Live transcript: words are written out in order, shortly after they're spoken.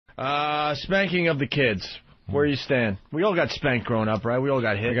Spanking of the kids. Where you stand? We all got spanked growing up, right? We all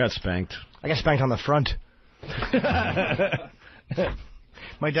got hit. I got spanked. I got spanked on the front.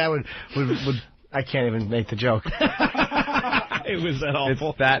 My dad would. I can't even make the joke. It was that awful.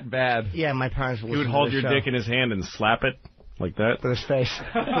 It's that bad. Yeah, my parents would. He would hold your dick in his hand and slap it like that. With his face.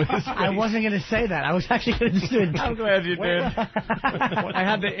 I wasn't going to say that. I was actually going to do it. I'm glad you did. I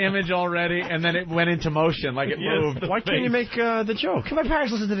had the image already, and then it went into motion, like it moved. Why can't you make the joke? Because my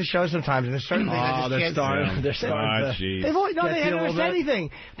parents listen to the show sometimes, and there's certain things I just can't. Starting. They're starting. They never said anything.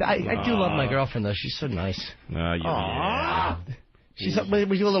 I do love my girlfriend, though. She's so nice. Yeah.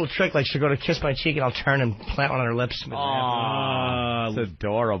 We do a little trick, like she'll go to kiss my cheek, and I'll turn and plant one on her lips. Aww, that's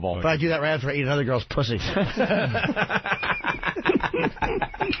adorable. But I do that right after I eat another girl's pussy.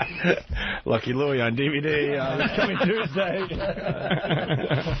 Lucky Louie on DVD this coming Tuesday.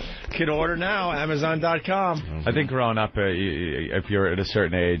 Can order now, Amazon.com. I think growing up, if you're at a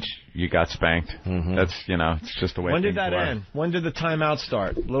certain age, you got spanked. That's, it's just the way When did things that were. end? When did the timeout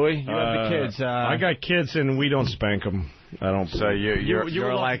start? Louie, you have the kids. I got kids, and we don't spank them. I don't. So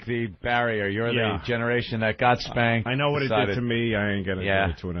you're like the barrier. You're the generation that got spanked. I know what it did to me. I ain't gonna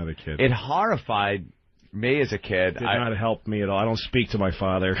do it to another kid. It horrified me as a kid. Did not help me at all. I don't speak to my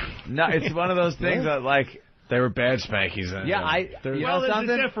father. No, it's one of those things that they were bad spankies. Then. Yeah, there's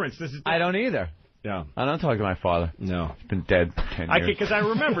a difference. I don't either. Yeah. I don't talk to my father. No. He's been dead 10 years. Because I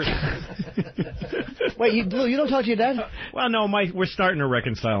remember. Wait, you don't talk to your dad? Well, no, we're starting to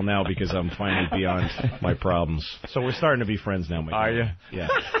reconcile now because I'm finally beyond my problems. So we're starting to be friends now. Are you? Yeah.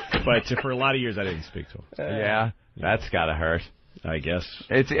 But for a lot of years, I didn't speak to him. Yeah, that's got to hurt. I guess.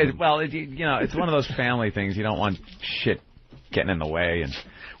 It's one of those family things. You don't want shit getting in the way.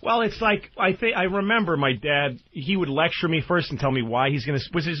 Well, it's like, I remember my dad, he would lecture me first and tell me why he's going to,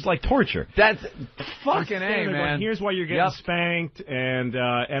 which is like torture. That's fucking A, man. Going, here's why you're getting spanked, and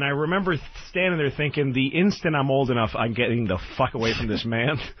I remember standing there thinking, the instant I'm old enough, I'm getting the fuck away from this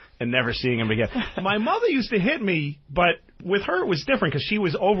man and never seeing him again. My mother used to hit me, but with her it was different because she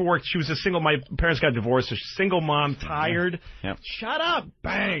was overworked. She was my parents got divorced, so single mom, tired. Yep. Shut up,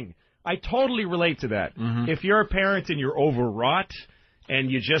 bang. I totally relate to that. If you're a parent and you're overwrought,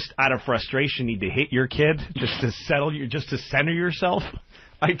 and you just, out of frustration, need to hit your kid just to center yourself,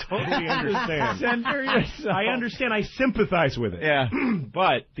 I totally understand. Center yourself. I understand. I sympathize with it. Yeah.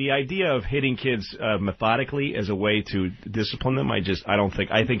 But the idea of hitting kids methodically as a way to discipline them, I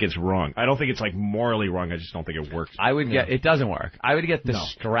think it's wrong. I don't think it's like morally wrong. I just don't think it works. It doesn't work. I would get the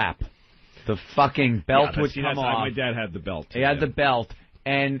strap. The fucking belt would come off. My dad had the belt. He had the belt,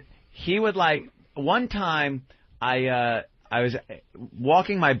 and he would one time I was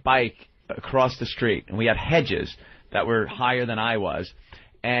walking my bike across the street, and we had hedges that were higher than I was,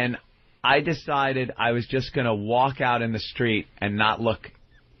 and I decided I was just going to walk out in the street and not look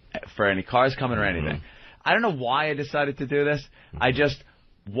for any cars coming or anything. I don't know why I decided to do this. I just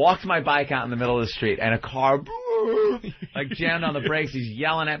walked my bike out in the middle of the street, and a car jammed on the brakes. He's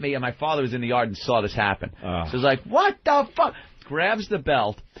yelling at me, and my father was in the yard and saw this happen. So he's like, what the fuck? Grabs the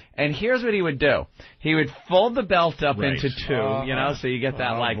belt, and here's what he would do. He would fold the belt up into two, so you get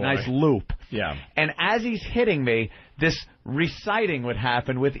that nice loop. Yeah. And as he's hitting me, this reciting would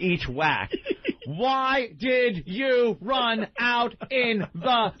happen with each whack. Why did you run out in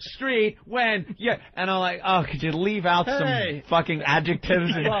the street when you... And I'm like, could you leave out some fucking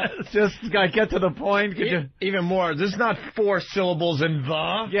adjectives and just get to the point? Could you... Even more. This is not 4 syllables in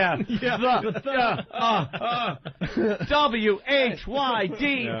the. Yeah.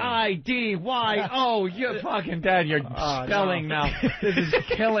 W-H-Y-D-I-D-Y-O. You fucking dad, you're spelling now. This is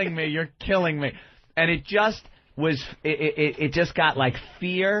killing me. You're killing me. And it just... it just got like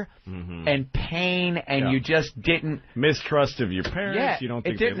fear and pain, and you just didn't mistrust of your parents. Yeah, you don't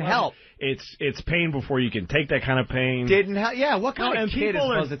think it didn't help. It's pain before you can take that kind of pain. Didn't help. Yeah, what kind of kid is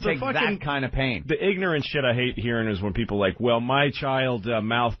supposed to take that kind of pain? The ignorant shit I hate hearing is when people are like, well, my child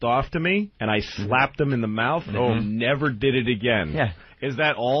mouthed off to me, and I slapped him in the mouth, and never did it again. Yeah. Is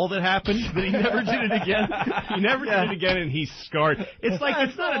that all that happened? That he never did it again? He never did it again, and he's scarred. It's like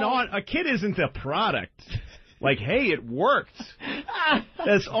it's not a kid isn't a product. Like, hey, it worked.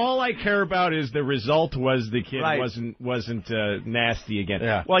 That's all I care about is the result was the kid wasn't nasty again.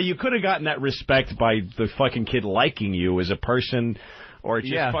 Yeah. Well, you could have gotten that respect by the fucking kid liking you as a person or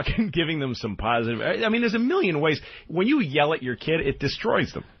just fucking giving them some positive. I mean, there's a million ways. When you yell at your kid, it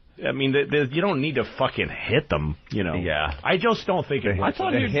destroys them. I mean, you don't need to fucking hit them, Yeah. I just don't think it works. I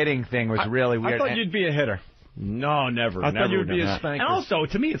thought the hitting thing was really weird. I thought you'd be a hitter. No, never. I never thought you would be a done that. spanker. And also,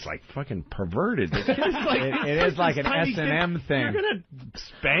 to me, it's like fucking perverted. It's like, it is like an S&M thing. You're gonna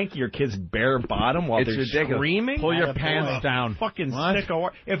spank your kid's bare bottom while they're ridiculous. screaming. Pull your pants down. Fucking sick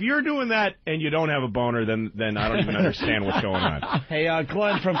of. If you're doing that and you don't have a boner, then I don't even understand what's going on. Hey,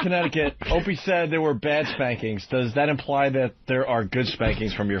 Glenn from Connecticut. Opie said there were bad spankings. Does that imply that there are good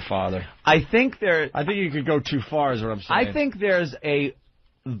spankings from your father? I think you could go too far, is what I'm saying. I think there's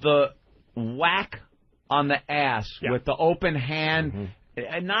the whack on the ass with the open hand,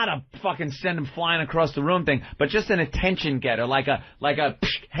 and not a fucking send him flying across the room thing, but just an attention getter, like a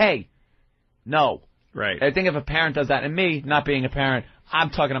hey, no. Right. I think if a parent does that, and me not being a parent, I'm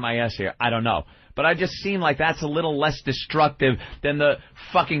talking to my ass here. I don't know. But I just seem like that's a little less destructive than the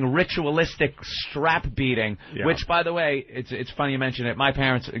fucking ritualistic strap beating, which, by the way, it's funny you mention it. My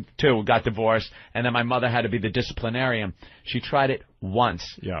parents, too, got divorced, and then my mother had to be the disciplinarian. She tried it once,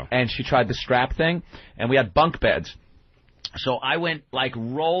 and she tried the strap thing, and we had bunk beds. So I went, like,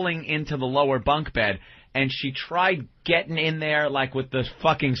 rolling into the lower bunk bed, and she tried getting in there, like, with the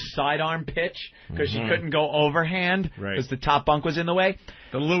fucking sidearm pitch, because she couldn't go overhand, because the top bunk was in the way.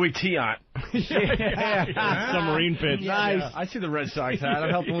 The Louis T-Ot. Submarine pitch. Nice. Yeah. I see the Red Sox hat. I'm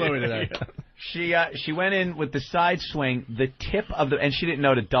helping Louis today. She went in with the side swing, the tip of the, and she didn't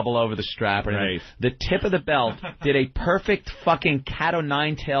know to double over the strap or anything. The tip of the belt did a perfect fucking cat o'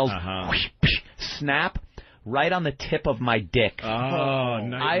 nine tails snap right on the tip of my dick. Oh,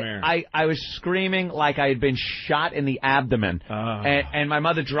 nightmare. I was screaming like I had been shot in the abdomen. And my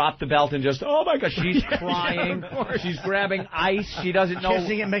mother dropped the belt and just, oh, my God, she's crying. She's grabbing ice. She doesn't know.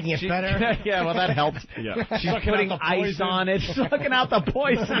 Kissing it, making it better. Yeah, well, that helped. She's putting ice on it, sucking out the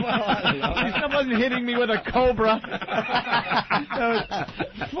poison. She wasn't hitting me with a cobra.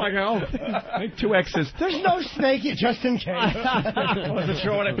 Like 2 X's. There's no snake, just in case. I wasn't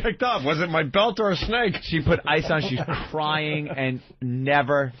sure what I picked up. Was it my belt or a snake? She put ice on. She's crying and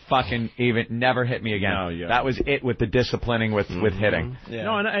never hit me again. No, that was it with the disciplining with hitting. Yeah.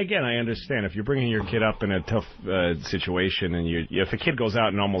 No, and again, I understand if you're bringing your kid up in a tough situation, and if a kid goes out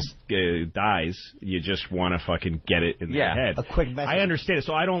and almost dies, you just want to fucking get it in their head. A quick message. I understand it.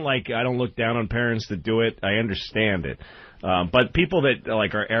 So I don't look down on parents that do it. I understand it. But people that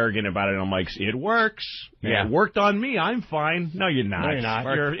are arrogant about it, I'm like, it works. Yeah. It worked on me. I'm fine. No, you're not. No, you're not.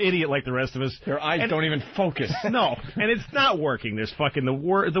 You're an idiot like the rest of us. Your eyes don't even focus. No, and it's not working. There's fucking the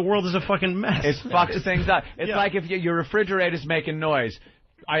world is a fucking mess. It fucks things up. It's like if your refrigerator's making noise.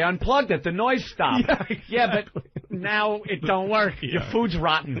 I unplugged it. The noise stopped. Yeah, but now it don't work. Your food's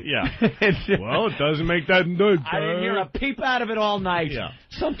rotten. Yeah. Well, it doesn't make that noise. I didn't hear a peep out of it all night. Yeah.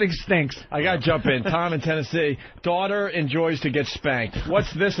 Something stinks. I got to jump in. Tom in Tennessee. Daughter enjoys to get spanked.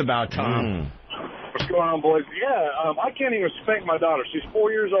 What's this about, Tom? What's going on, boys? Yeah, I can't even spank my daughter. She's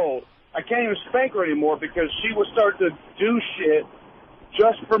 4 years old. I can't even spank her anymore because she was starting to do shit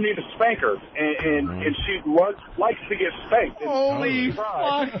just for me to spank her, and she likes to get spanked. And holy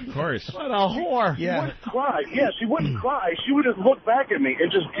fuck! Of course. What a whore! She wouldn't cry. Yeah, she wouldn't cry. She would just look back at me and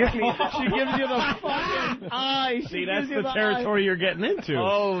just give me. She gives you the fucking eye. See, that's the territory you're getting into.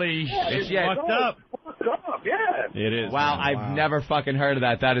 Holy shit! It's fucked up. Yeah. It is. Wow, I've never fucking heard of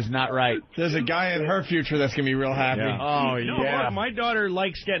that. That is not right. There's a guy in her future that's gonna be real happy. Yeah. Oh yeah. My daughter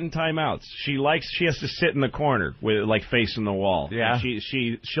likes getting timeouts. She has to sit in the corner with facing the wall. Yeah.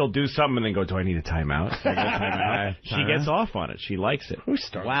 She'll do something and then go, do I need a timeout? She gets off on it. She likes it.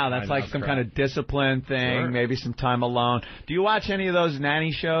 Wow, that's like some kind of discipline thing. Maybe some time alone. Do you watch any of those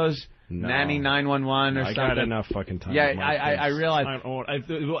nanny shows? No. Nanny 911 or something. I got enough fucking time. Yeah, I realize.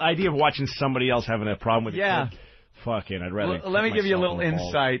 The idea of watching somebody else having a problem with yeah. it. Fucking, I'd rather. Let me give you a little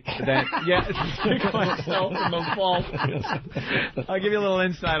insight. Pick myself in the fault. I'll give you a little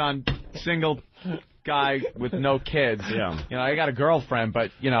insight on single guy with no kids. Yeah. I got a girlfriend,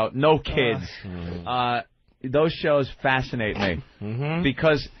 but no kids. Those shows fascinate me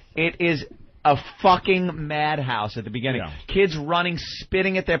because it is a fucking madhouse at the beginning. Yeah. Kids running,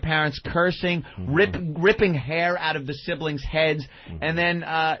 spitting at their parents, cursing, ripping hair out of the siblings' heads, and then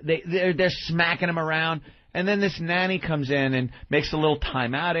they're smacking them around. And then this nanny comes in and makes a little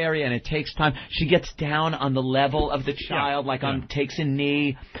timeout area, and it takes time. She gets down on the level of the child, takes a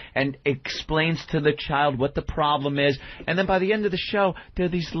knee, and explains to the child what the problem is. And then by the end of the show, they're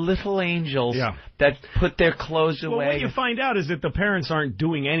these little angels that put their clothes away. Well, what you find out is that the parents aren't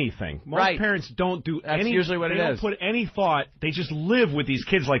doing anything. Most parents don't do That's usually what it is. They don't put any thought. They just live with these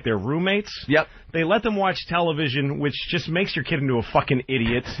kids like they're roommates. Yep. They let them watch television, which just makes your kid into a fucking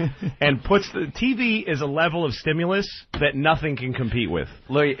idiot, and puts the TV is a level of stimulus that nothing can compete with.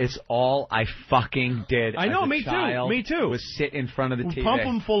 Louis, it's all I fucking did. I know, as a me child too. Me too. Was sit in front of the TV. Pump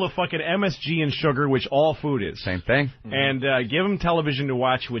them full of fucking MSG and sugar, which all food is. Same thing. And give them television to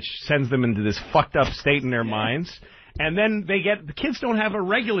watch, which sends them into this fucked up state in their minds. And then the kids don't have a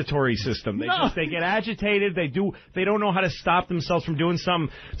regulatory system. They get agitated. They don't know how to stop themselves from doing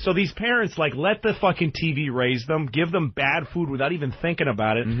something. So these parents, like, let the fucking TV raise them. Give them bad food without even thinking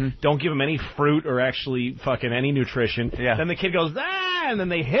about it. Don't give them any fruit or actually fucking any nutrition. Yeah. Then the kid goes, and then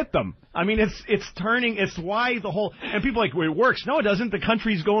they hit them. I mean, it's why the whole, and people are like, well, it works. No, it doesn't. The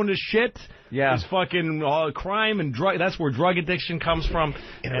country's going to shit. Yeah. There's fucking crime and drug. That's where drug addiction comes from.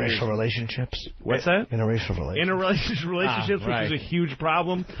 Interracial relationships. What's that? Interracial relationships, right. which is a huge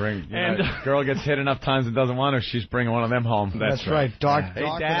problem. Girl gets hit enough times and doesn't want her, she's bringing one of them home. That's right. Dog Hey,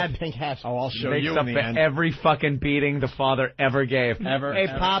 Dad. pink hat. Oh, I'll show Makes you up in for the end. every fucking beating the father ever gave. Hey, ever,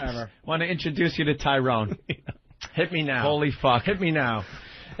 Pops, ever. want to introduce you to Tyrone. Hit me now. Holy fuck. Hit me now.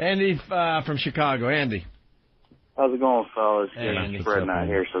 Andy from Chicago. Andy. How's it going, fellas? Hey, Andy. It's spreading out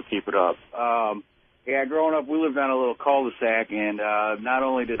here, so keep it up. Yeah, growing up, we lived on a little cul-de-sac, and not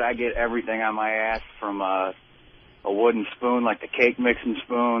only did I get everything on my ass from a wooden spoon, like the cake mixing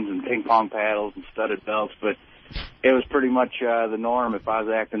spoons and ping pong paddles and studded belts, but it was pretty much the norm. If I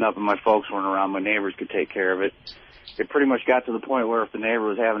was acting up and my folks weren't around, my neighbors could take care of it. It pretty much got to the point where if the neighbor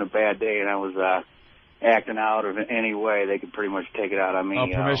was having a bad day and I was acting out of any way, they could pretty much take it out on me. Oh,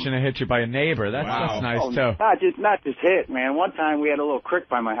 permission to hit you by a neighbor. That's nice, too. Not just hit, man. One time we had a little creek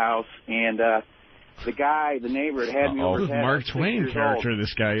by my house, and the neighbor had me over his head. Mark Twain character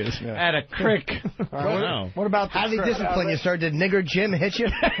this guy is. At a crick. What about how did he discipline you, sir? Did Nigger Jim hit you?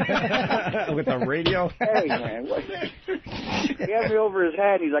 with the radio? Hey, man. He had me over his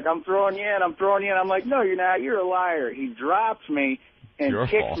head. He's like, I'm throwing you in. I'm like, no, you're not. You're a liar. He drops me and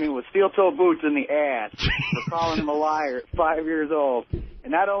kicks me with steel-toe boots in the ass for calling him a liar at 5 years old.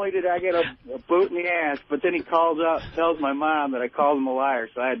 And not only did I get a boot in the ass, but then he tells my mom that I called him a liar,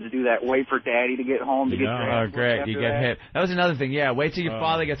 so I had to do that, wait for Daddy to get home to get dressed. Oh, great. You get hit. That was another thing. Yeah, wait till your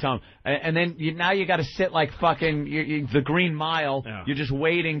father gets home. And then now you got to sit like fucking the Green Mile. Yeah. You're just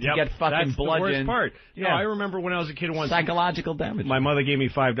waiting to get fucking bludgeoned. That's the worst part. Yeah. No, I remember when I was a kid once. Psychological damage. My mother gave me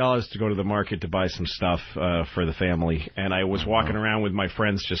 $5 to go to the market to buy some stuff for the family, and I was walking around with my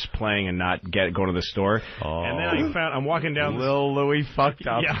friends just playing and not go to the store. Oh. And then I'm walking down. Little Louis fucked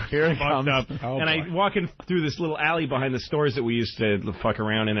up. Yeah, here it comes. Up. Oh, and I walking through this little alley behind the stores that we used to fuck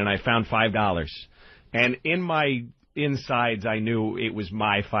around in, and I found $5. And in my insides, I knew it was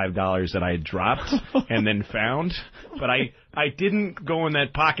my $5 that I had dropped and then found. But I didn't go in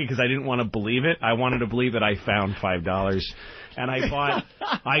that pocket because I didn't want to believe it. I wanted to believe that I found $5. And I bought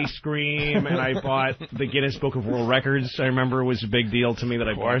ice cream, and I bought the Guinness Book of World Records. I remember it was a big deal to me that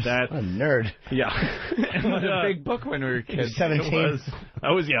I bought that. What a nerd. Yeah. It was a big book when we were kids. 17.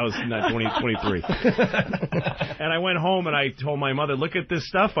 I was not 23. And I went home, and I told my mother, look at this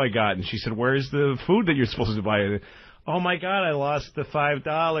stuff I got. And she said, where's the food that you're supposed to buy? Oh, my God, I lost the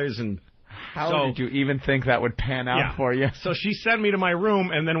 $5. And how did you even think that would pan out for you? So she sent me to my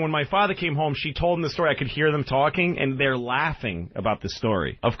room, and then when my father came home, she told him the story. I could hear them talking, and they're laughing about the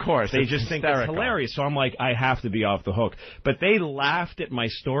story. Of course. They just think it's hilarious. So I'm like, I have to be off the hook. But they laughed at my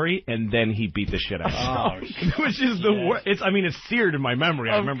story, and then he beat the shit out of me. Which is the worst. It's seared in my memory.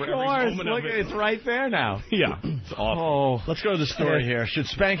 I remember every moment of it. It's right there now. Yeah. It's awful. Let's go to the story here. Should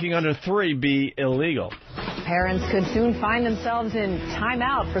spanking under 3 be illegal? Parents could soon find themselves in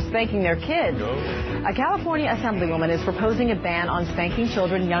timeout for spanking their kids. A California assemblywoman is proposing a ban on spanking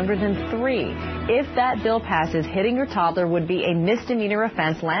children younger than 3. If that bill passes, hitting your toddler would be a misdemeanor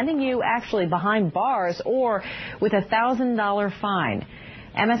offense, landing you actually behind bars or with a $1,000 fine.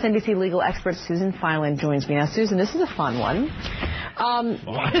 MSNBC legal expert Susan Filan joins me now. Susan, this is a fun one.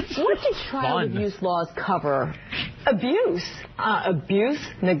 What do child abuse laws cover? Abuse. Abuse,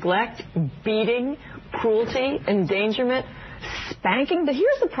 neglect, beating, cruelty, endangerment, spanking. But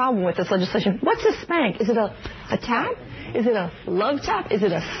here's the problem with this legislation. What's a spank? Is it a tap? Is it a love tap? Is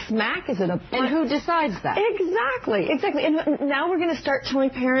it a smack? Is it a... And who decides that? Exactly. And now we're going to start telling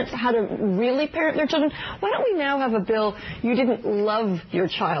parents how to really parent their children. Why don't we now have a bill, you didn't love your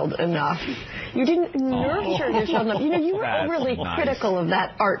child enough. You didn't nurture your child enough. You were overly critical of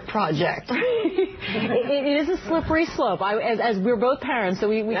that art project. It is a slippery slope. As we're both parents, so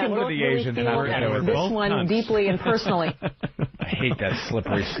we can both really feel this one deeply and personally. I hate that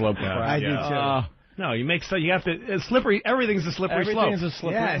slippery slope. I do too. No, you make so you have to. It's slippery. Everything's a slippery slope. Everything's a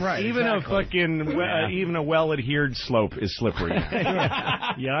slippery. Yes, right. Even even a well-adhered slope is slippery.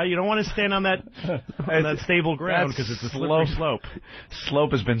 Yeah, you don't want to stand on that stable ground because it's a slippery slope.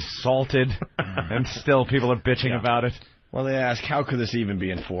 Slope has been salted, and still people are bitching about it. Well, they ask, how could this even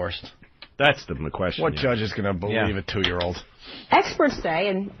be enforced? That's the question. What judge is going to believe a 2-year-old? Experts say,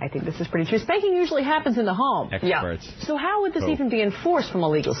 and I think this is pretty true, spanking usually happens in the home. Experts. Yeah. So how would this even be enforced from a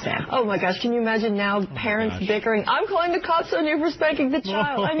legal standpoint? Oh, my gosh. Can you imagine now parents bickering, I'm calling the cops on you for spanking the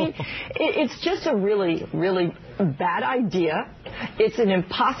child. I mean, it's just a really, really bad idea. It's an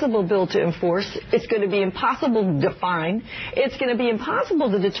impossible bill to enforce. It's going to be impossible to define. It's going to be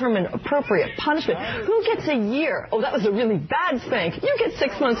impossible to determine appropriate punishment. Who gets a year? Oh, that was a really bad spank. You get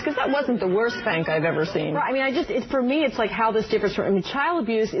 6 months because that wasn't the worst spank I've ever seen. Right. I mean, for me, it's like how this differs from. I mean, child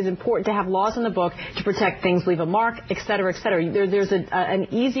abuse is important to have laws in the book to protect things, leave a mark, et cetera, et cetera. There's an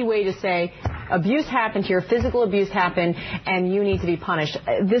easy way to say abuse happened here, physical abuse happened, and you need to be punished.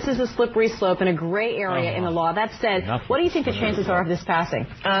 This is a slippery slope and a gray area in the law. That said, what do you think the chances are of this passing?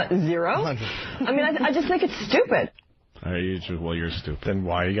 0? I mean, I just think it's stupid. You're stupid. Then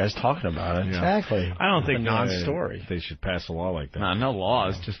why are you guys talking about it? Yeah. Exactly. I don't think non-story. They should pass a law like that. No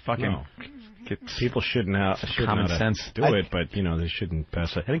laws, just fucking. People shouldn't common sense do it, but they shouldn't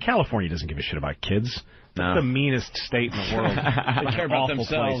pass it. And California doesn't give a shit about kids. No. It's the meanest state in the world. They care about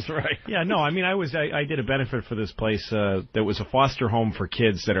themselves, right? Yeah, no, I mean, I did a benefit for this place that was a foster home for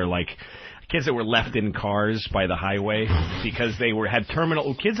kids that are like kids that were left in cars by the highway because they had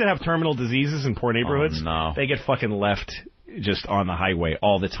kids that have terminal diseases in poor neighborhoods. Oh, no. They get fucking left just on the highway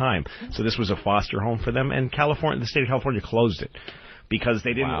all the time. So this was a foster home for them, and the state of California closed it. Because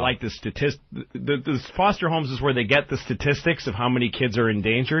they didn't like the statistics. The foster homes is where they get the statistics of how many kids are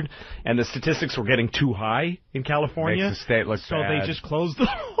endangered, and the statistics were getting too high in California. Makes the state look so bad. they just closed the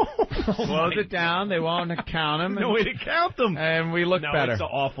home. Close it down. They won't count them. No way to count them. And we look better. It's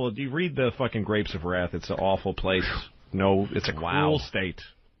awful. Do you read the fucking Grapes of Wrath? It's an awful place. No, it's a cruel state.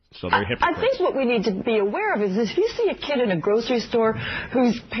 So they're hypocrites. I think what we need to be aware of is if you see a kid in a grocery store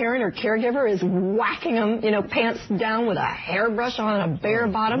whose parent or caregiver is whacking them, pants down with a hairbrush on a bare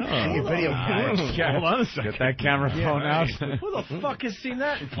bottom. Hold on a second. Get that camera phone out. Who the fuck has seen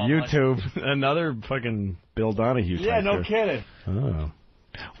that in public? YouTube. Another fucking Bill Donahue type. Yeah, no kidding. Oh.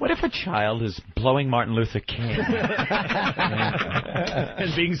 What if a child is blowing Martin Luther King?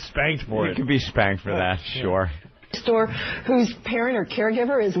 And being spanked for it. You can be spanked for that, sure. Store whose parent or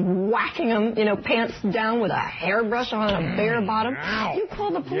caregiver is whacking them, pants down with a hairbrush on a bare bottom. You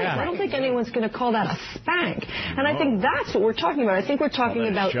call the police. Yeah. I don't think anyone's going to call that a spank. And I think that's what we're talking about. I think we're talking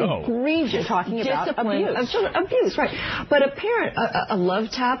about egregious, talking about abuse, right? But a parent, a love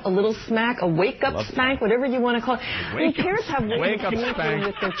tap, a little smack, a wake-up spank, whatever you want to call it. I mean, parents have wake-up spank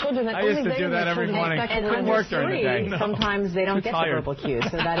with their children. I used to do that every morning. Couldn't work during the day. Sometimes they don't get the verbal cues,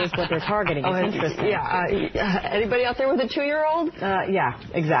 so that is what they're targeting. It's interesting. Yeah. Anybody out there with a 2-year-old? Yeah,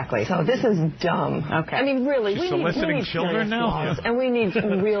 exactly. So this is dumb. Okay. I mean, really, we need children now, and we need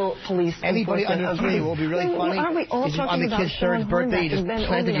real police. Anybody under 3 will be really funny. Aren't we all talking on the about kid's third birthday, you just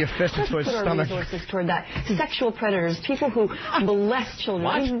planted your fist into his stomach. Let's put our resources toward that. Sexual predators, people who molest children.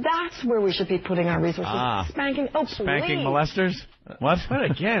 I mean, that's where we should be putting our resources. Spanking. Oh, please. Spanking molesters. What? But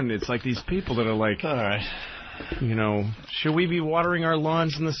again, it's like these people that are like, all right. Should we be watering our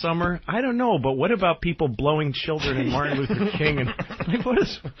lawns in the summer? I don't know, but what about people blowing children and Martin Luther King? And what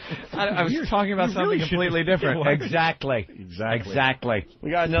is? I was talking about something completely different. Exactly.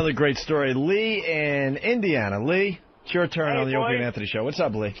 We got another great story. Lee in Indiana. Lee, it's your turn on the Opie and Anthony show. What's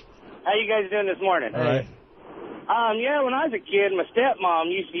up, Lee? How you guys doing this morning? All right. When I was a kid, my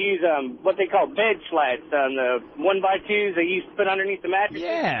stepmom used to use what they call bed slats, the 1x2s they used to put underneath the mattress.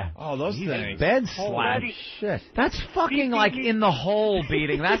 Yeah. Oh, those things. Bed slats. Shit. That's fucking like in the hole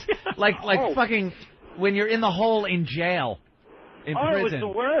beating. That's like fucking when you're in the hole in jail, in prison. It was the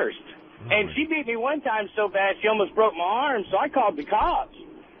worst. And she beat me one time so bad she almost broke my arm, so I called the cops.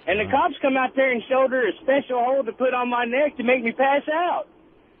 And the cops come out there and showed her a special hold to put on my neck to make me pass out.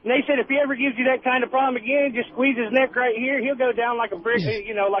 And they said if he ever gives you that kind of problem again, just squeeze his neck right here. He'll go down like a brick,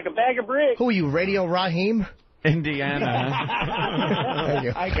 like a bag of bricks. Who are you, Radio Raheem? Indiana.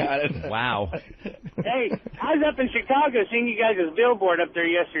 I got it. Wow. Hey, I was up in Chicago seeing you guys' billboard up there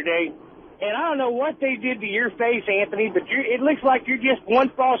yesterday. And I don't know what they did to your face, Anthony, but it looks like you're just one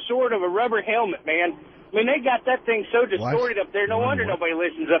fall short of a rubber helmet, man. I mean, they got that thing so distorted up there. No wonder nobody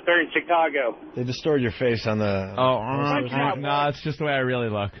listens up there in Chicago. They distorted your face on the... No, it's just the way I really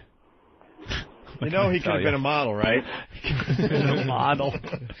look. He could have been a model, right? A model.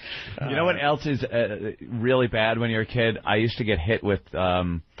 You know what else is really bad when you're a kid? I used to get hit with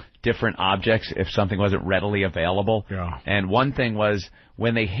different objects if something wasn't readily available. Yeah. And one thing was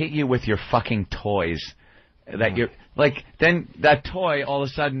when they hit you with your fucking toys. That you're like, then that toy all of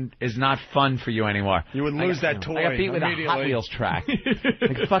a sudden is not fun for you anymore. You would lose that toy. I got beat with a Hot Wheels track.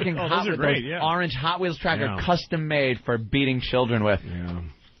 Like fucking those are great, yeah. orange Hot Wheels track Yeah. are custom made for beating children with. Yeah.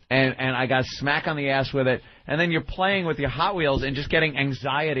 And I got smack on the ass with it. And then you're playing with your Hot Wheels and just getting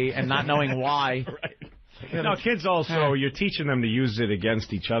anxiety and not knowing why. Right. No, kids also, you're teaching them to use it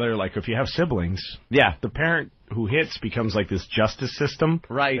against each other. Like if you have siblings, yeah, the parent who hits becomes like this justice system,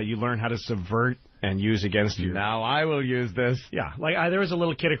 right? That you learn how to subvert and use against you. Now I will use this. Yeah, like there was a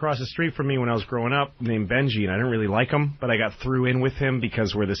little kid across the street from me when I was growing up named Benji, and I didn't really like him, but I got threw in with him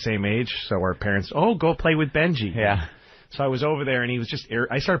because we're the same age. So our parents, go play with Benji. Yeah. So I was over there, and he was just...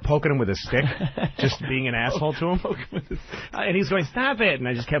 I started poking him with a stick, just being an asshole to him. And he's going, stop it! And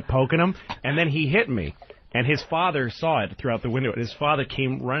I just kept poking him, and then he hit me. And his father saw it throughout the window. His father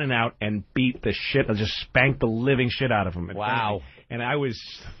came running out and beat the shit, just spanked the living shit out of him. Wow. And I was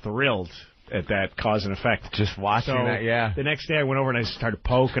thrilled at that cause and effect. Just watching that, yeah. The next day I went over and I started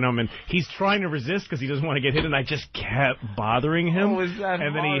poking him, and he's trying to resist because he doesn't want to get hit, and I just kept bothering him. Was that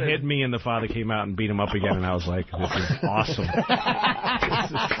and then he hit me, and the father came out and beat him up again, and I was like, this is awesome. This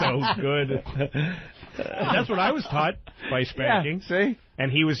is so good. That's what I was taught by spanking. Yeah, see?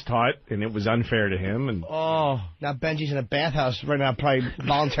 And he was taught, and it was unfair to him. And now Benji's in a bathhouse right now, probably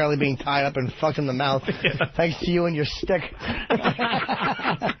voluntarily being tied up and fucked in the mouth. Yeah. Thanks to you and your stick.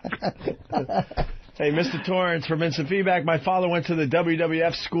 Hey, Mr. Torrance from Instant Feedback. My father went to the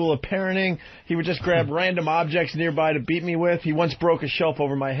WWF School of Parenting. He would just grab random objects nearby to beat me with. He once broke a shelf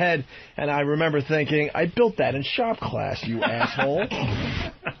over my head, and I remember thinking, I built that in shop class, you asshole.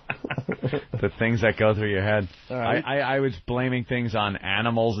 The things that go through your head. Right. I was blaming things on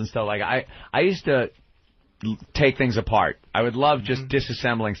animals and stuff. Like I used to take things apart. I would love just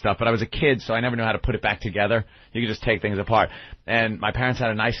disassembling stuff, but I was a kid, so I never knew how to put it back together. You could just take things apart. And my parents had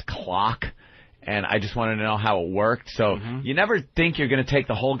a nice clock, and I just wanted to know how it worked. So you never think you're going to take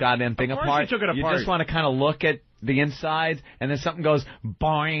the whole goddamn thing apart. You took it apart. You just want to kind of look at the insides, and then something goes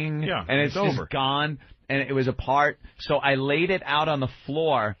boing, and it's just over. gone, and it was apart. So I laid it out on the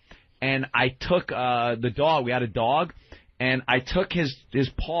floor, and I took the dog. We had a dog, and I took his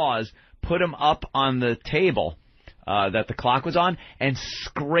paws, put him up on the table that the clock was on, and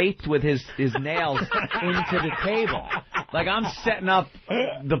scraped with his nails into the table. Like I'm setting up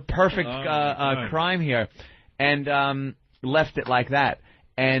the perfect crime here, and left it like that.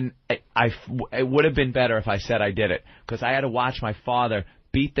 And it would have been better if I said I did it, because I had to watch my father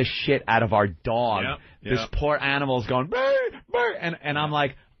beat the shit out of our dog. Yep. This poor animal's going, burr, burr, and I'm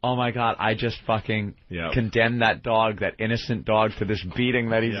like, oh, my God, I just fucking condemned that dog, that innocent dog, to this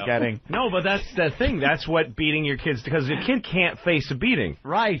beating that he's getting. No, but that's the thing. That's what beating your kids, because a kid can't face a beating.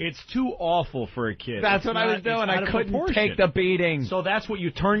 Right. It's too awful for a kid. That's what I was doing. I couldn't take the beating. So that's what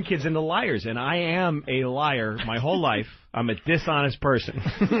you turn kids into liars. And I am a liar my whole life. I'm a dishonest person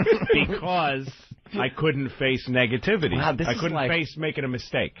because I couldn't face negativity. Wow, I couldn't face making a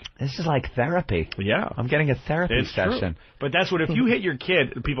mistake. This is like therapy. Yeah. I'm getting a therapy session. True. But that's what, if you hit your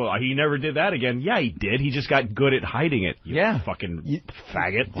kid, people, he never did that again. Yeah, he did. He just got good at hiding it. You fucking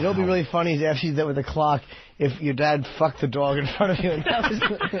faggot. You know what would be really funny is after you did that with the clock, if your dad fucked the dog in front of you, and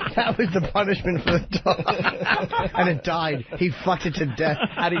that was the punishment for the dog. And it died. He fucked it to death.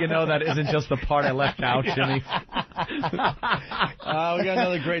 How do you know that isn't just the part I left out, Jimmy? We got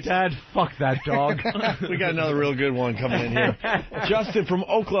another great... Dad, fuck that dog. We got another real good one coming in here. Justin from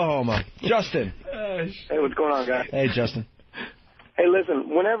Oklahoma. Justin. Hey, what's going on, guys? Hey, Justin. Hey,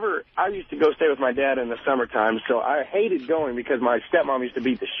 listen, whenever I used to go stay with my dad in the summertime, so I hated going because my stepmom used to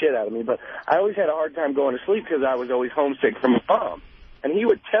beat the shit out of me, but I always had a hard time going to sleep because I was always homesick from my mom. And he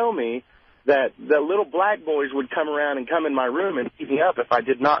would tell me that the little black boys would come around and come in my room and beat me up if I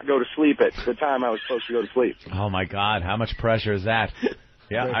did not go to sleep at the time I was supposed to go to sleep. Oh, my God. How much pressure is that?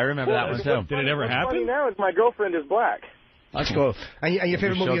 Yeah, I remember that one, too. Did it ever happen? What's funny now is my girlfriend is black. Let's go. And your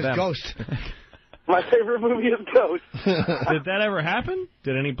favorite movie is Ghost. My favorite movie is Ghost. Did that ever happen?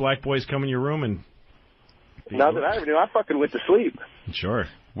 Did any black boys come in your room and... Not that I ever knew. I fucking went to sleep. Sure.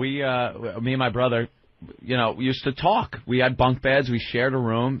 Me and my brother, we used to talk. We had bunk beds. We shared a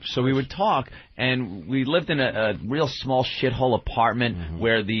room, so we would talk. And we lived in a real small shithole apartment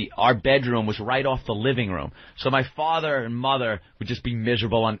where our bedroom was right off the living room. So my father and mother would just be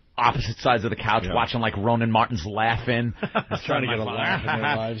miserable on opposite sides of the couch, watching like Ronan Martin's Laughing. Trying to get a laugh in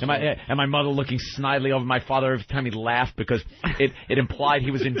their lives. And my mother looking snidely over my father every time he laughed, because it implied he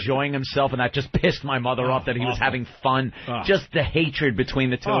was enjoying himself, and that just pissed my mother off, that he was having fun. Just the hatred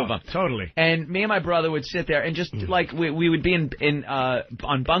between the two of them. Totally. And me and my brother would sit there and just like we would be in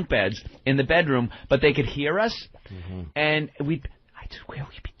on bunk beds in the bedroom, but they could hear us, and we'd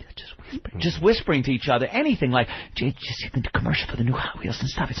just whispering to each other, anything like, Jay, just the commercial for the new Hot Wheels and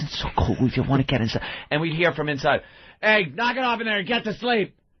stuff. It's so cool. If you want to get inside, and we'd hear from inside, hey, knock it off in there and get to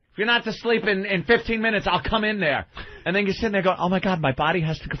sleep. If you're not to sleep in 15 minutes, I'll come in there. And then you're sitting there going, oh, my God, my body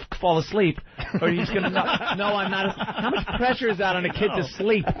has to fall asleep. Or you're just going to, no, I'm not. How much pressure is that on a kid to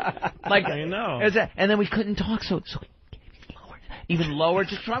sleep? Like, I know. And then we couldn't talk, so even lower.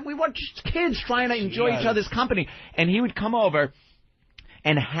 We were just kids trying to enjoy each other's company. And he would come over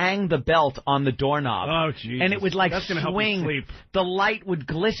and hang the belt on the doorknob. Oh, Jesus. And it would, like, That's gonna swing. help you sleep. The light would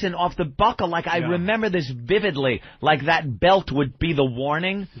glisten off the buckle. Like, I remember this vividly. Like, that belt would be the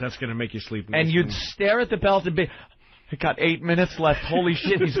warning. That's going to make you sleep. And you'd stare at the belt and be, I got 8 minutes left. Holy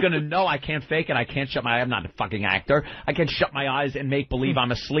shit, he's going to know I can't fake it. I can't shut my eyes. I'm not a fucking actor. I can't shut my eyes and make believe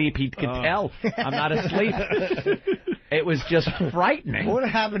I'm asleep. He could tell I'm not asleep. It was just frightening. What would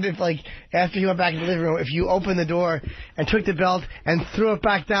have happened if, like, after he went back in the living room, if you opened the door and took the belt and threw it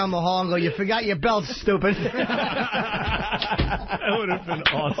back down the hall and go, you forgot your belt, stupid. That would have been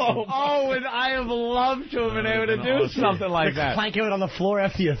awesome. Oh, and I have loved to have been able to do something like that. Plank it on the floor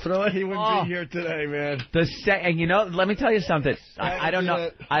after you throw it. He wouldn't be here today, man. And you know, let me tell you something. I don't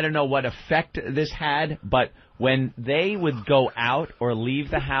know what effect this had, but when they would go out or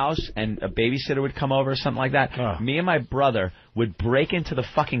leave the house and a babysitter would come over or something like that, me and my brother would break into the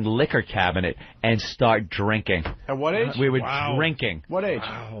fucking liquor cabinet and start drinking. At what age? We were drinking. What age?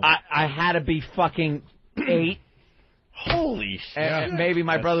 I had to be fucking 8. Holy shit. And maybe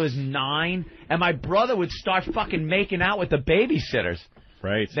my brother was 9, and my brother would start fucking making out with the babysitters.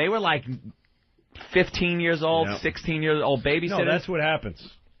 Right. They were like 15 years old, 16 years old babysitters. No, that's what happens.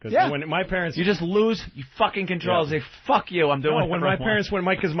 Because when my parents... You just lose fucking control. Say, fuck you, I'm doing it. When my parents...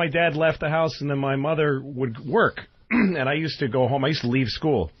 Because my dad left the house and then my mother would work. And I used to go home. I used to leave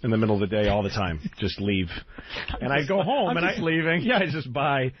school in the middle of the day all the time. Just leave. And I'd go home. I'm just leaving. Yeah, I'd just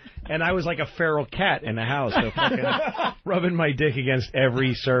buy. And I was like a feral cat in the house. So fucking rubbing my dick against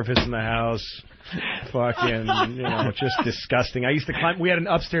every surface in the house. Fucking, just disgusting. I used to climb. We had an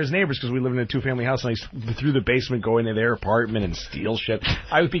upstairs neighbors because we lived in a 2-family house, and I used to, through the basement, go into their apartment and steal shit.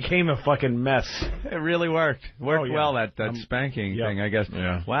 I became a fucking mess. It really worked. Well, that spanking thing, I guess.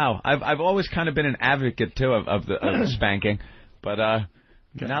 Yeah. Wow. I've always kind of been an advocate, too, of spanking. But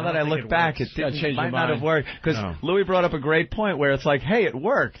now that I look back, it might not have worked. Because Louis brought up a great point where it's like, hey, it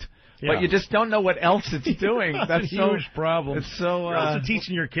worked. Yeah. But you just don't know what else it's doing. That's a huge problem. It's so. You're also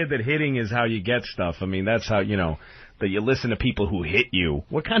teaching your kid that hitting is how you get stuff. I mean, that's how that you listen to people who hit you.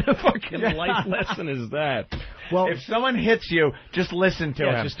 What kind of fucking life lesson is that? Well, if someone hits you, just listen to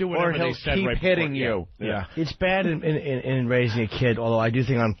him. Just do whatever or he'll they said keep right hitting before. you. Yeah. It's bad in raising a kid, although I do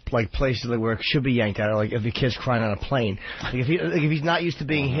think on like places like where it should be yanked out, or like if the kid's crying on a plane. Like if he's not used to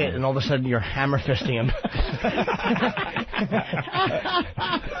being hit and all of a sudden you're hammer fisting him.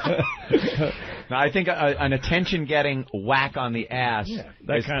 No, I think an attention-getting whack on the ass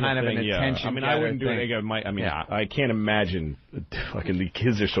is kind of an attention. I mean, I wouldn't do it. I can't imagine. Fucking the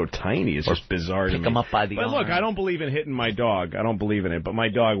kids are so tiny. It's just bizarre to me. Pick them up by the arm. Look, I don't believe in hitting my dog. I don't believe in it. But my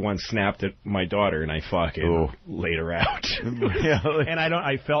dog once snapped at my daughter, and I fucking laid her out. And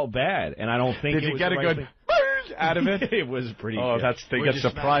I felt bad, and I don't think. Did you get a good out of it? It was pretty. Good. They get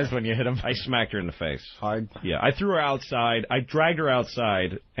surprised when you hit them. I smacked her in the face hard. Yeah, I threw her outside. I dragged her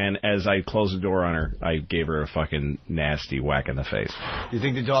outside, and as I closed the door on her, I gave her a fucking nasty whack in the face. Do you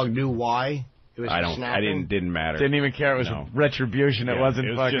think the dog knew why? It was snapping? Didn't matter. Didn't even care. It was retribution. It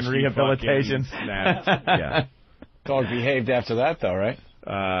wasn't fucking rehabilitation. Yeah. Dog behaved after that, though, right?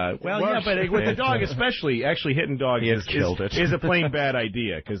 But with the dog especially, actually hitting dogs is a plain bad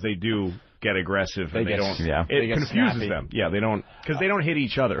idea because they do get aggressive and they don't. Yeah. It confuses snappy. them. Yeah, they don't because they don't hit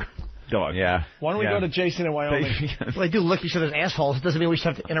each other. Dog. Yeah. Why don't we go to Jason in Wyoming? Well, they do lick each other's assholes. It doesn't mean we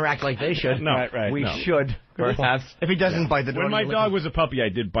should have to interact like they should. No, right. We should, perhaps. If he doesn't bite the dog. When my dog was a puppy, I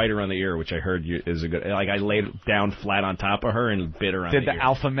did bite her on the ear, which I heard is a good. Like I laid down flat on top of her and bit her on the ear. Did the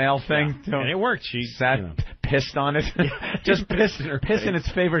alpha male thing? Yeah. And it worked. She sat, pissed on it. Just piss in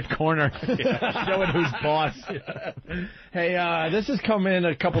its favorite corner. Show it who's boss. Hey, this has come in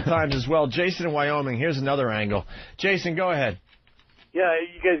a couple times as well. Jason in Wyoming. Here's another angle. Jason, go ahead. Yeah,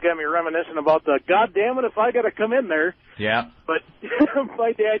 you guys got me reminiscing about the goddamn it if I got to come in there. Yeah. But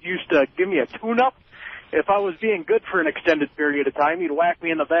my dad used to give me a tune-up. If I was being good for an extended period of time, he'd whack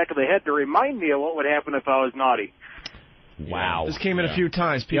me in the back of the head to remind me of what would happen if I was naughty. Wow. This came in a few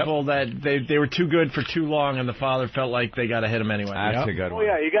times. People that they were too good for too long, and the father felt like they got to hit him anyway. That's a good one. Oh,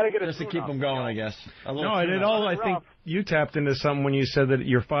 yeah, you got to get just to keep them going, I guess. No, it all, I think, you tapped into something when you said that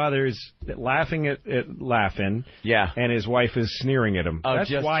your father's laughing at laughing. Yeah. And his wife is sneering at him. Oh,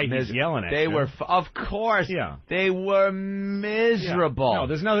 That's why he's yelling at you. Of course. Yeah. They were miserable. Yeah. No,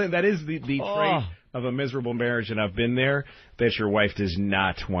 there's nothing. That is the trait of a miserable marriage, and I've been there, that your wife does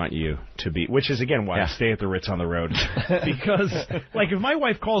not want you to be, which is, again, why I stay at the Ritz on the road. Because, like, if my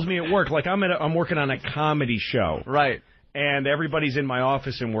wife calls me at work, like, I'm working on a comedy show. Right. And everybody's in my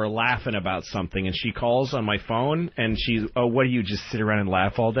office, and we're laughing about something, and she calls on my phone, and she's, what do you just sit around and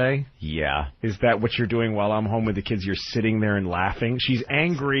laugh all day? Yeah. Is that what you're doing while I'm home with the kids? You're sitting there and laughing? She's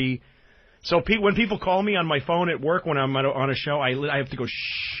angry. So when people call me on my phone at work when I'm on a show, I have to go,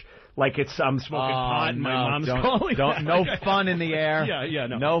 shh. Like I'm smoking pot and my mom's calling. No fun in the air. Yeah,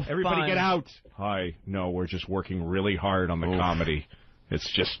 no. No Everybody fun. get out. Hi. No, we're just working really hard on the comedy. It's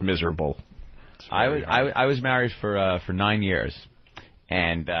just miserable. I was married for 9 years,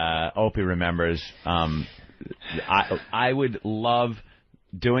 and Opie remembers. I would love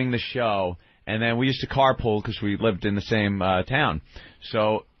doing the show, and then we used to carpool because we lived in the same town.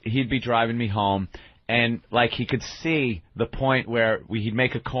 So he'd be driving me home. And, like, he could see the point where he'd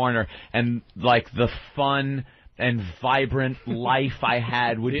make a corner, and, like, the fun and vibrant life I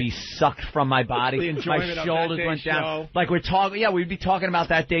had would be sucked from my body. My shoulders went down. Like, we'd be talking about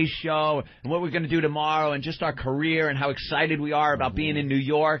that day's show and what we're going to do tomorrow and just our career and how excited we are about being in New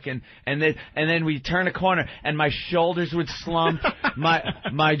York. And then we'd turn a corner, and my shoulders would slump.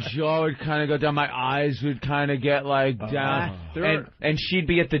 my jaw would kind of go down. My eyes would kind of get, like, down. And she'd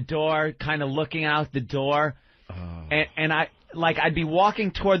be at the door, kind of looking out the door. And I'd be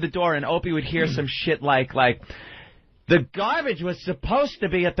walking toward the door, and Opie would hear some shit like the garbage was supposed to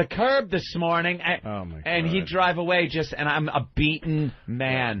be at the curb this morning, and he'd drive away and I'm a beaten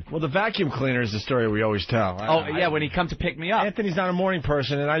man. Well, the vacuum cleaner is the story we always tell. When he come to pick me up. Anthony's not a morning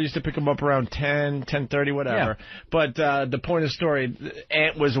person, and I used to pick him up around 10, 10:30, whatever. Yeah. But the point of the story,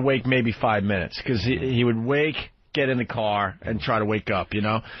 Ant was awake maybe 5 minutes, because he would wake, get in the car, and try to wake up,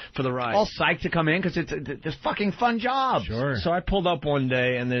 for the ride. All psyched to come in because it's this fucking fun job. Sure. So I pulled up one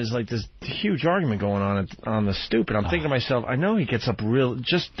day, and there's like this huge argument going on the stoop, and I'm thinking to myself, I know he gets up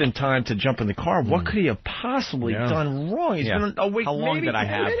just in time to jump in the car. What could he have possibly done wrong? He's been awake. How long did I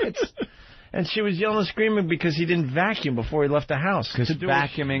have? Minutes. And she was yelling and screaming because he didn't vacuum before he left the house. Because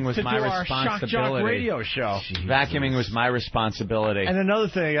vacuuming was my responsibility. Our Shock Jock radio show. Jesus. Vacuuming was my responsibility. And another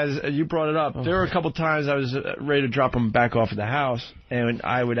thing, as you brought it up, there were a couple times I was ready to drop him back off at the house, and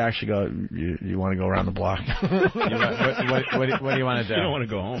I would actually go, you want to go around the block? What do you want to do? You don't want to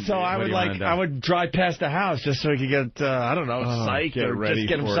go home. So I would drive past the house just so he could get, psyched or just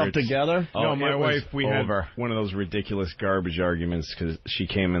get himself together. No, my wife, we had one of those ridiculous garbage arguments because she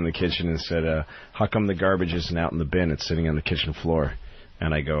came in the kitchen and said, how come the garbage isn't out in the bin? It's sitting on the kitchen floor.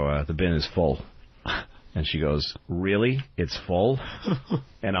 And I go, the bin is full. And she goes, really? It's full?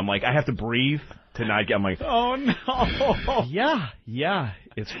 And I'm like, I have to breathe to not get, I'm like, oh, no. Yeah,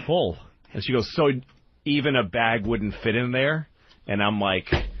 it's full. And she goes, so even a bag wouldn't fit in there? And I'm like,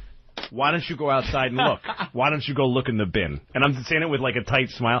 why don't you go outside and look? Why don't you go look in the bin? And I'm saying it with like a tight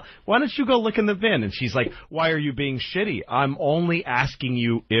smile. Why don't you go look in the bin? And she's like, why are you being shitty? I'm only asking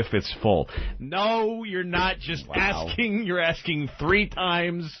you if it's full. No, you're not just asking. You're asking 3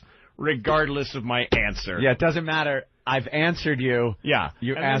 times regardless of my answer. Yeah, it doesn't matter. I've answered you. Yeah.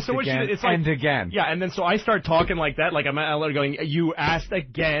 You asked again and again. Yeah, and then so I start talking like that, like I'm going, you asked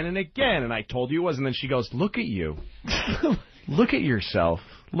again and again, and I told you it was, and then she goes, look at you. Look at yourself.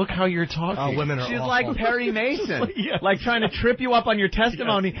 Look how you're talking. Women are She's awful. like Perry Mason, like trying to trip you up on your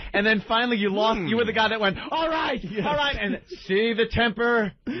testimony, and then finally you lost. You were the guy that went, all right, and see the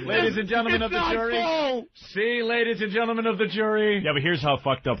temper, ladies and gentlemen of the jury. Full. See, ladies and gentlemen of the jury. Yeah, but here's how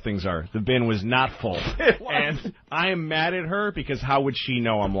fucked up things are. The bin was not full, and I am mad at her because how would she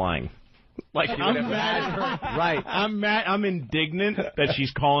know I'm lying? Like, I'm mad at her. Right. I'm indignant that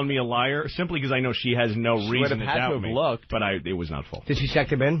she's calling me a liar simply because I know she has no reason to doubt me. Looked. But it was not full. Did she check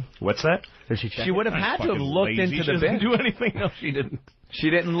the bin? What's that? Did she check? She would have had to have looked into the bin. She didn't do anything. No, she didn't. She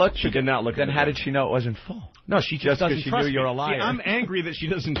didn't look. She did not look. Then how did she know it wasn't full? No, she just doesn't she trust knew me. you're a liar. See, I'm angry that she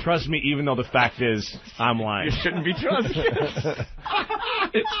doesn't trust me, even though the fact is I'm lying. You shouldn't be trusted.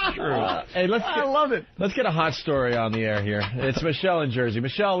 It's true. Hey, I love it. Let's get a hot story on the air here. It's Michelle in Jersey.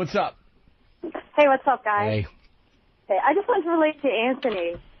 Michelle, what's up? Hey, what's up, guys? Hey, I just wanted to relate to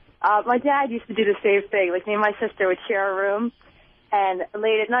Anthony. My dad used to do the same thing. Like, me and my sister would share a room, and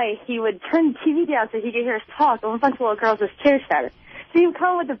late at night, he would turn the TV down so he could hear us talk, and a bunch of little girls just chit-chatted. So he would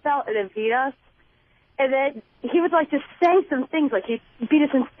come with the belt and then beat us, and then he would, like, just say some things, like he'd beat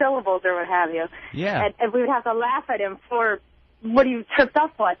us in syllables or what have you. Yeah. And we would have to laugh at him for what he tripped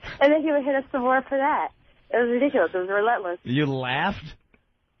up on, and then he would hit us some more for that. It was ridiculous. It was relentless. You laughed?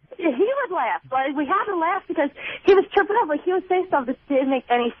 He would laugh. Like, we had to laugh because he was tripping up. Like, he would say stuff that didn't make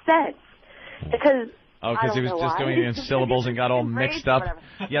any sense. Because he was just doing it in syllables and got all mixed up.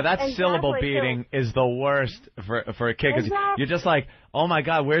 Yeah, that syllable beating is the worst for a kid because you're just like, oh my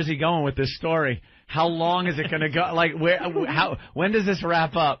God, where's he going with this story? How long is it going to go? Like, when does this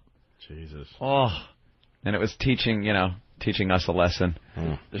wrap up? Jesus. Oh, and it was teaching us a lesson.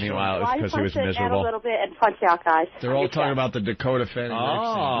 Meanwhile, it was because he was miserable. A little bit and punch out, guys. They're all talking about the Dakota Fanning.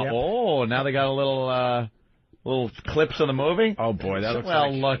 Oh, now they got a little clips of the movie? Oh, boy, that looks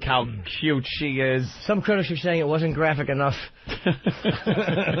look how cute she is. Some critics are saying it wasn't graphic enough.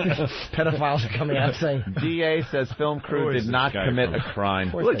 Pedophiles are coming out saying. DA says film crew did not commit a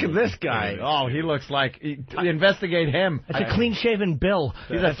crime. Look at this guy. Oh, he looks like... Investigate him. It's a clean-shaven Bill.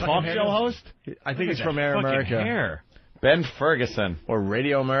 He's a talk show host? I think he's from Air America. Hair. Ben Ferguson. Or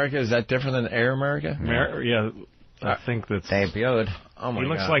Radio America. Is that different than Air America? Yeah, I think that's... Debuted. Oh my he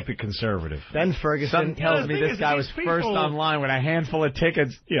looks like the conservative. Ben Ferguson. Something tells me this guy was first online with a handful of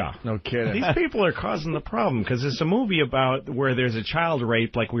tickets. Yeah. No kidding. These people are causing the problem because it's a movie about where there's a child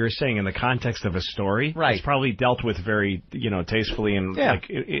rape, like we were saying, in the context of a story. Right. It's probably dealt with very, tastefully and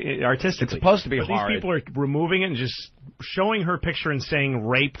artistically. It's supposed to be horrid. These people are removing it and just showing her picture and saying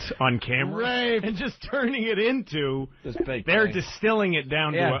raped on camera. Rape. And just turning it into... They're distilling it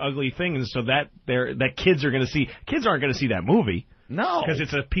down to an ugly thing, and so that kids are going to see... Kids aren't going to see that movie. No. Because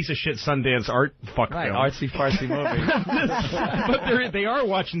it's a piece of shit Sundance art film. Artsy-fartsy movie. But they are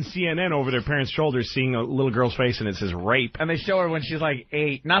watching CNN over their parents' shoulders, seeing a little girl's face, and it says rape. And they show her when she's like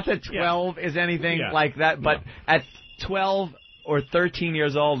 8. Not that 12 is anything like that, but at 12 or 13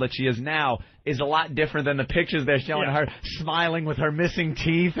 years old that she is now is a lot different than the pictures they're showing her smiling with her missing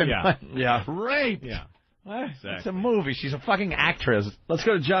teeth. And rape. Yeah. Exactly. It's a movie. She's a fucking actress. Let's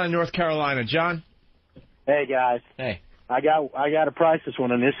go to John in North Carolina. John? Hey, guys. Hey. I got to price this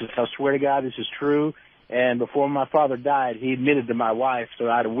one, and I swear to God, this is true. And before my father died, he admitted to my wife, so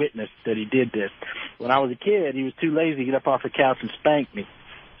I had a witness that he did this. When I was a kid, he was too lazy to get up off the couch and spank me.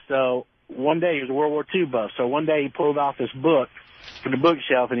 So one day, he was a World War II buff. So one day, he pulled off this book from the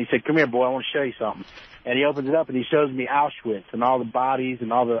bookshelf, and he said, "Come here, boy, I want to show you something." And he opens it up, and he shows me Auschwitz and all the bodies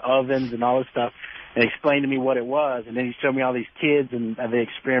and all the ovens and all this stuff, and explained to me what it was. And then he showed me all these kids and they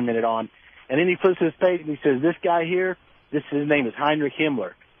experimented on. And then he puts his face, and he says, "This guy here, his name is Heinrich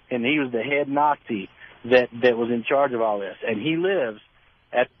Himmler, and he was the head Nazi that was in charge of all this. And he lives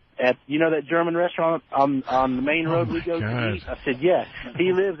at that German restaurant on the main road we go to eat?" I said, "Yes."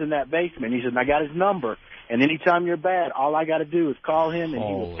 He lives in that basement. He said, "And I got his number. And anytime you're bad, all I got to do is call him, and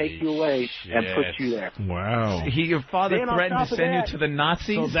he will take you away and put you there." Wow. Your father threatened to send you to the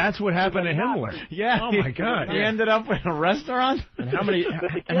Nazis? So that's what happened to Himmler. Yeah. Oh, my God. He ended up in a restaurant? And how many...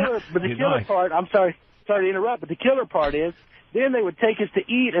 But the killer part, I'm sorry to interrupt, but the killer part is, then they would take us to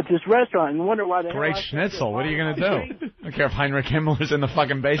eat at this restaurant and wonder why they... Great schnitzel. What are you going to do? I don't care if Heinrich Himmler's in the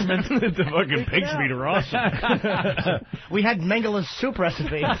fucking basement. The fucking pig's feet are awesome. We had Mengele's soup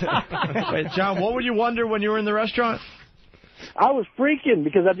recipe. Wait, John, what would you wonder when you were in the restaurant? I was freaking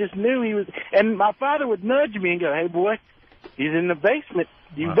because I just knew he was... And my father would nudge me and go, "Hey, boy, he's in the basement.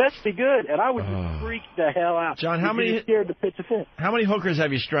 You best be good." And I would just freak the hell out. John, how many... scared to pitch a fit. How many hookers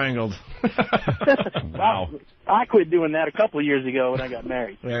have you strangled? Wow. I quit doing that a couple of years ago when I got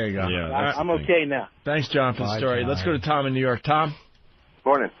married. There you go. Yeah, I'm okay now. Thanks, John, for the story. John. Let's go to Tom in New York. Tom?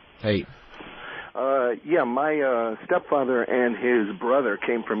 Morning. Hey. My stepfather and his brother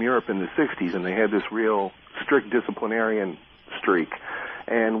came from Europe in the 60s, and they had this real strict disciplinarian streak.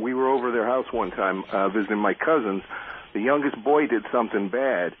 And we were over their house one time visiting my cousins. The youngest boy did something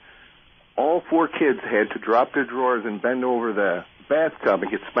bad. All 4 kids had to drop their drawers and bend over the bathtub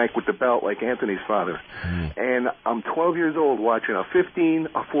and get spanked with the belt like Anthony's father. And I'm 12 years old watching a 15,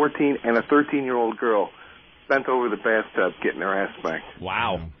 a 14, and a 13-year-old girl bent over the bathtub getting their ass spanked.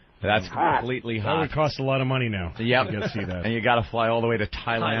 Wow. That's completely hot. That would cost a lot of money now. Yep. You got to see that. And you got to fly all the way to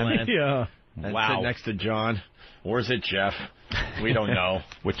Thailand. Yeah. And Wow. sit next to John. Or is it Jeff? We don't know.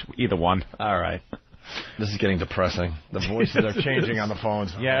 Either one. All right. This is getting depressing. The voices are changing on the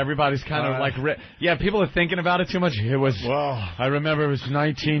phones. Yeah, everybody's kind of like... people are thinking about it too much. It was... I remember it was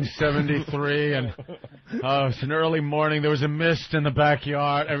 1973, and it's an early morning. There was a mist in the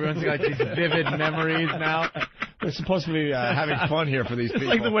backyard. Everyone's got these vivid memories now. We're supposed to be having fun here for these people.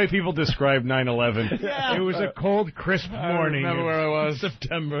 It's like the way people describe 9/11. Yeah. It was a cold, crisp morning. I remember where I was.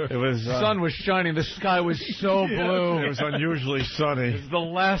 September. It was sun was shining. The sky was so blue. It was unusually sunny. It was the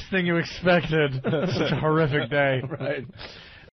last thing you expected. Such a horrific day. Right.